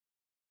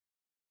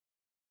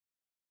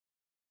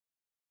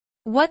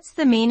What's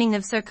the meaning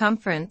of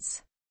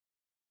circumference?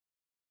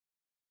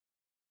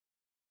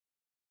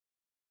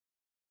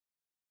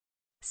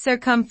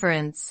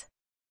 Circumference.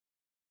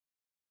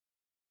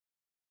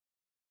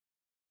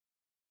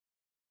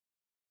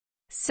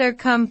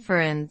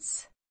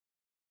 Circumference.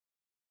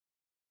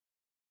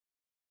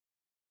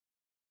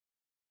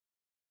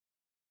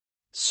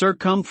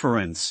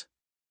 Circumference.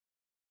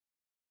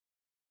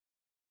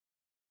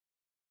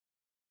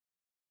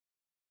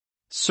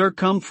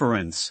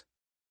 Circumference.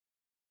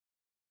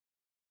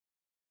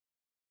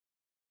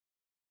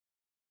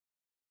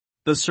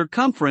 The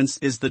circumference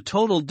is the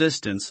total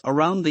distance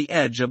around the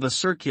edge of a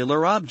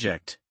circular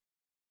object.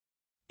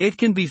 It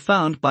can be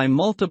found by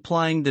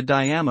multiplying the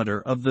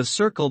diameter of the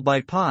circle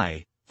by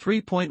pi,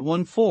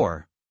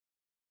 3.14.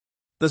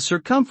 The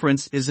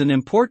circumference is an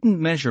important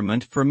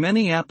measurement for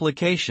many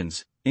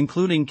applications,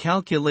 including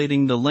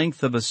calculating the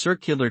length of a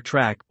circular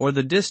track or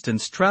the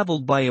distance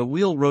traveled by a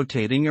wheel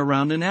rotating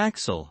around an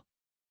axle.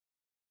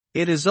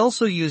 It is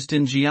also used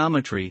in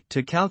geometry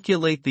to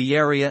calculate the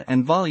area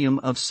and volume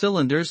of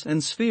cylinders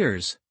and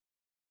spheres.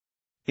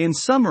 In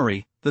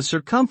summary, the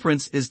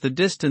circumference is the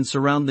distance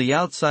around the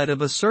outside of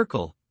a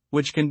circle,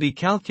 which can be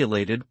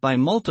calculated by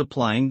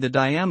multiplying the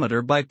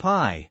diameter by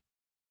pi.